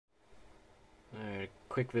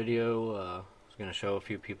quick video. I was going to show a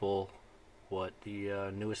few people what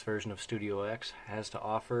the newest version of StudioX has to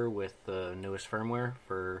offer with the newest firmware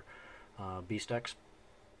for beastx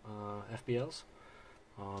FBLs.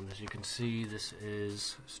 As you can see, this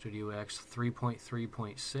is StudioX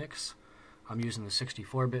 3.3.6. I'm using the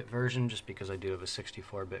 64-bit version just because I do have a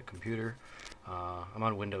 64-bit computer. I'm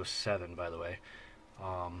on Windows 7, by the way.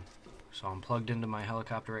 So I'm plugged into my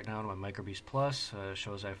helicopter right now to my MicroBeast Plus.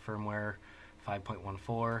 Shows I have firmware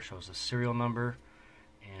 5.14, shows the serial number,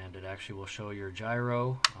 and it actually will show your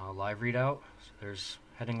gyro live readout. So there's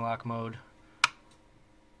heading lock mode,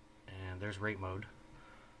 and there's rate mode.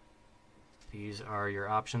 These are your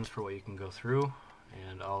options for what you can go through,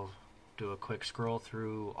 and I'll do a quick scroll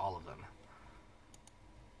through all of them.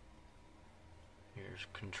 Here's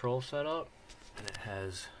control setup, and it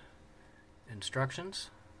has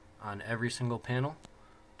instructions on every single panel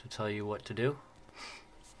to tell you what to do.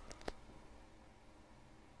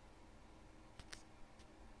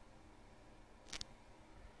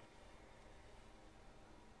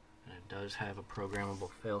 And it does have a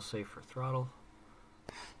programmable failsafe for throttle.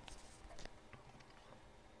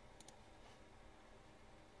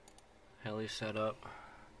 Heli setup.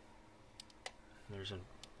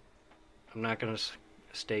 I'm not going to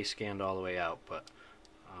stay scanned all the way out, but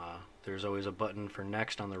there's always a button for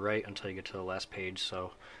next on the right until you get to the last page,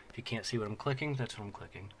 so if you can't see what I'm clicking, that's what I'm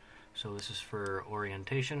clicking. So this is for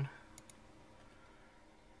orientation.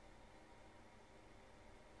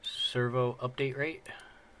 Servo update rate.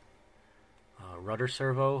 Rudder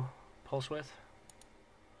servo pulse width.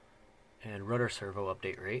 And rudder servo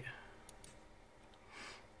update rate.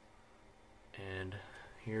 And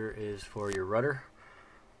here is for your rudder.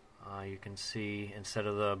 You can see instead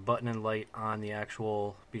of the button and light on the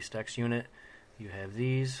actual beastx unit, you have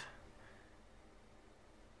these.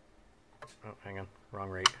 Oh, hang on, wrong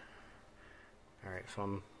rate. Alright, so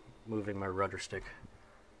I'm moving my rudder stick.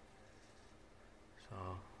 So,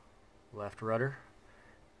 left rudder,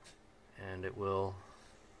 and it will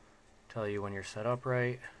tell you when you're set up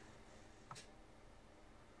right.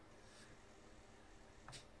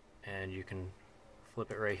 And you can flip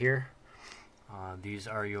it right here. These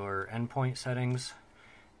are your endpoint settings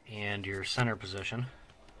and your center position,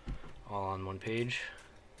 all on one page.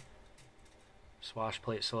 Swash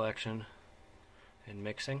plate selection and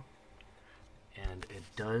mixing. And it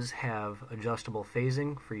does have adjustable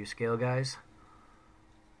phasing for you scale guys.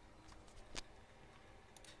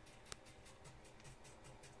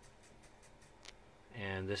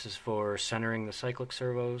 And this is for centering the cyclic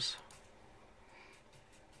servos.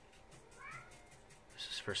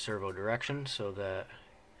 This is for servo direction, so that,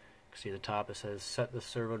 see the top, it says set the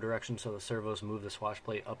servo direction so the servos move the swash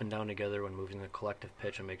plate up and down together when moving the collective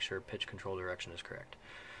pitch, and make sure pitch control direction is correct.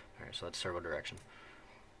 Alright, so that's servo direction.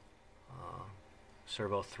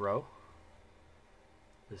 Servo throw.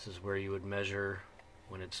 This is where you would measure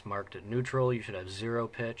when it's marked at neutral. You should have 0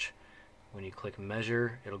 pitch. When you click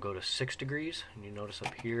measure, it'll go to 6 degrees, and you notice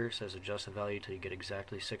up here it says adjust the value till you get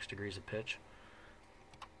exactly 6 degrees of pitch.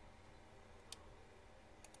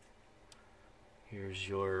 Here's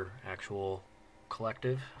your actual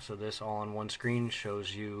collective. So this all on one screen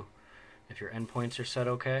shows you if your endpoints are set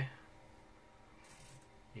okay.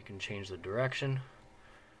 You can change the direction.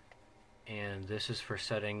 And this is for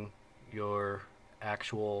setting your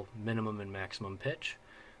actual minimum and maximum pitch.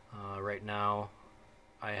 Right now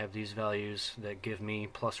I have these values that give me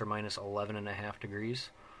plus or minus 11.5 degrees.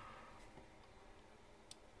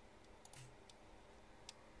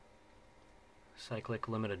 Cyclic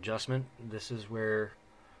limit adjustment. This is where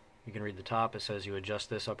you can read the top. It says you adjust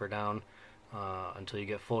this up or down until you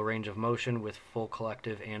get full range of motion with full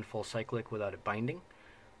collective and full cyclic without it binding.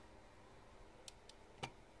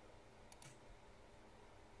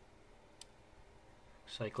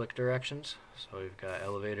 Cyclic directions. So we've got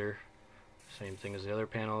elevator, same thing as the other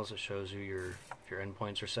panels. It shows you if your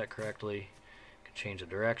endpoints are set correctly. You can change the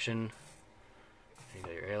direction. You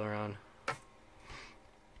got your aileron.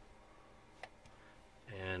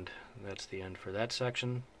 And that's the end for that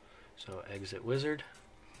section. So exit wizard.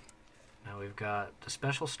 Now we've got the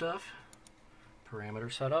special stuff.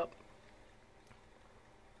 Parameter setup.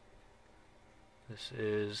 This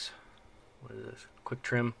is, what is this? Quick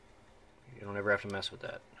trim. You don't ever have to mess with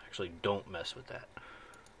that. Actually, don't mess with that.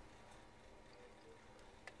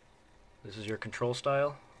 This is your control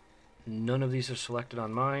style. None of these are selected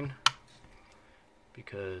on mine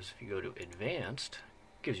because if you go to advanced,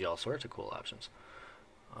 it gives you all sorts of cool options.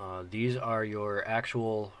 These are your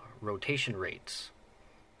actual rotation rates,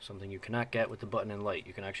 something you cannot get with the button and light.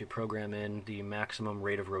 You can actually program in the maximum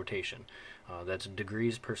rate of rotation. That's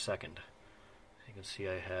degrees per second. You can see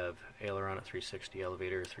I have aileron at 360,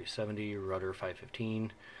 elevator 370, rudder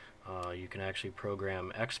 515. You can actually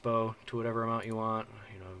program expo to whatever amount you want.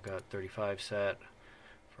 You know, I've got 35 set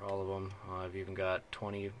for all of them. I've even got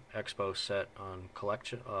 20 expo set on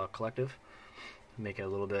collective. Make it a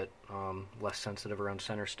little bit less sensitive around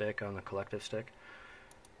center stick on the collective stick.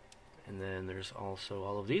 And then there's also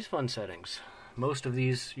all of these fun settings. Most of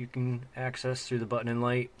these you can access through the button and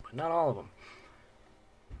light, but not all of them.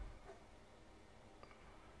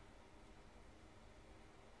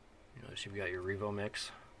 You notice you've got your Revo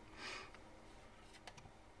mix.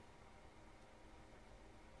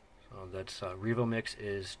 So that's Revo mix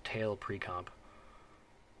is tail pre-comp.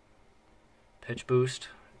 Pitch boost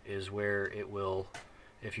is where it will,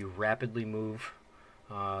 if you rapidly move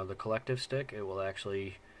the collective stick, it will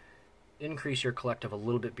actually increase your collective a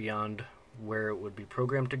little bit beyond where it would be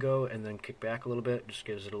programmed to go, and then kick back a little bit. Just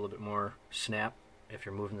gives it a little bit more snap if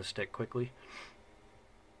you're moving the stick quickly.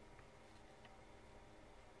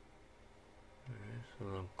 Alright, so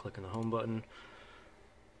I'm clicking the home button.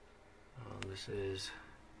 This is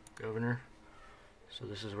governor. So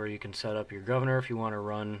this is where you can set up your governor if you want to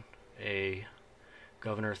run a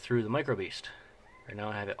governor through the Micro Beast. Right now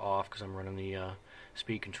I have it off because I'm running the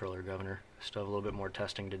speed controller governor. Still have a little bit more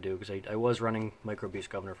testing to do because I was running Micro Beast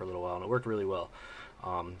governor for a little while and it worked really well.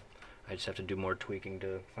 I just have to do more tweaking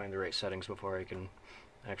to find the right settings before I can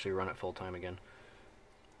actually run it full time again.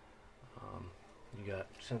 You got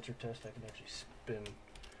sensor test. I can actually spin.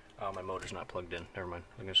 Oh, my motor's not plugged in. Never mind.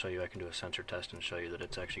 I'm going to show you I can do a sensor test and show you that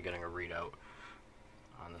it's actually getting a readout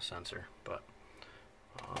on the sensor. But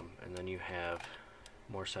and then you have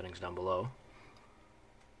more settings down below.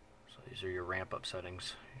 So these are your ramp up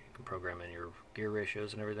settings. You can program in your gear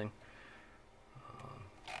ratios and everything.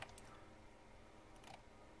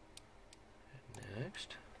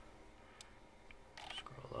 Next,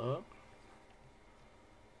 scroll up.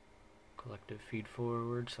 Collective feed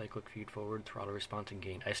forward, cyclic feed forward, throttle response, and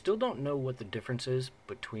gain. I still don't know what the difference is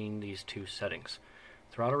between these two settings.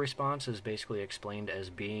 Throttle response is basically explained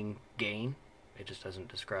as being gain. It just doesn't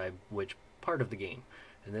describe which part of the gain.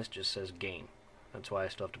 And this just says gain. That's why I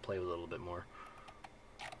still have to play with it a little bit more.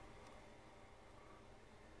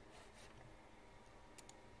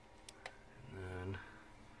 And then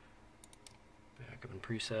back up in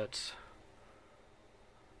presets.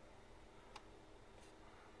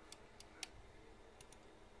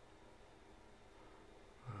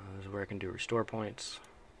 This is where I can do restore points,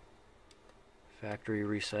 factory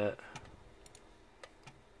reset.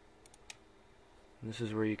 And this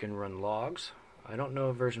is where you can run logs. I don't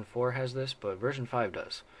know if version 4 has this, but version 5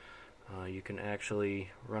 does. You can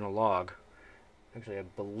actually run a log. Actually, I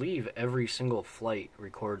believe every single flight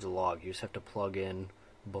records a log. You just have to plug in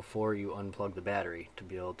before you unplug the battery to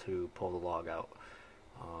be able to pull the log out.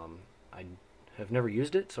 I have never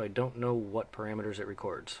used it, so I don't know what parameters it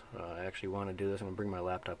records. I actually want to do this. I'm going to bring my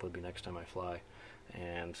laptop with me next time I fly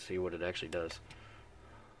and see what it actually does.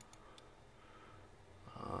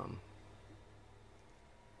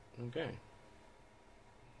 Okay.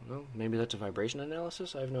 Well, maybe that's a vibration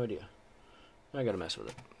analysis? I have no idea. I gotta mess with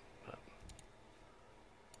it.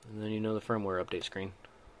 And then you know the firmware update screen.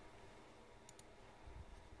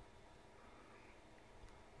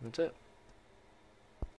 That's it.